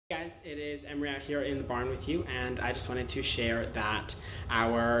Guys, it is Emery out here in the barn with you, and I just wanted to share that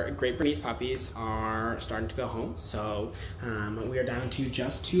our Great Bernese puppies are starting to go home. So we are down to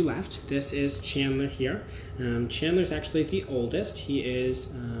just 2 left. This is Chandler here. Chandler's actually the oldest. He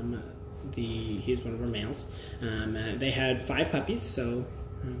is he's one of our males. They had 5 puppies, so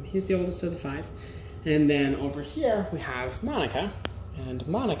he's the oldest of the 5. And then over here we have Monica, and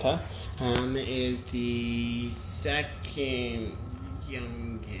Monica is the second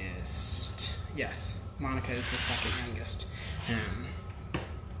youngest. Yes, Monica is the second youngest.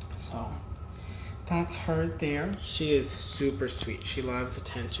 So that's her there. She is super sweet. She loves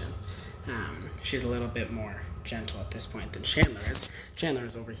attention. She's a little bit more gentle at this point than Chandler is. Chandler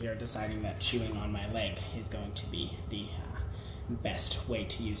is over here deciding that chewing on my leg is going to be the best way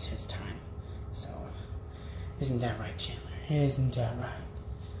to use his time. So isn't that right, Chandler? Isn't that right?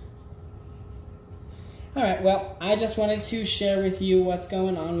 Alright, well, I just wanted to share with you what's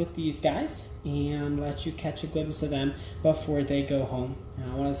going on with these guys and let you catch a glimpse of them before they go home.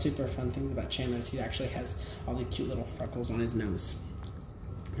 One of the super fun things about Chandler is he actually has all the cute little freckles on his nose.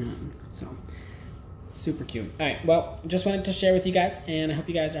 So, super cute. Alright, well, just wanted to share with you guys, and I hope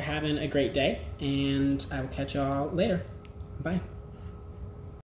you guys are having a great day, and I will catch y'all later. Bye.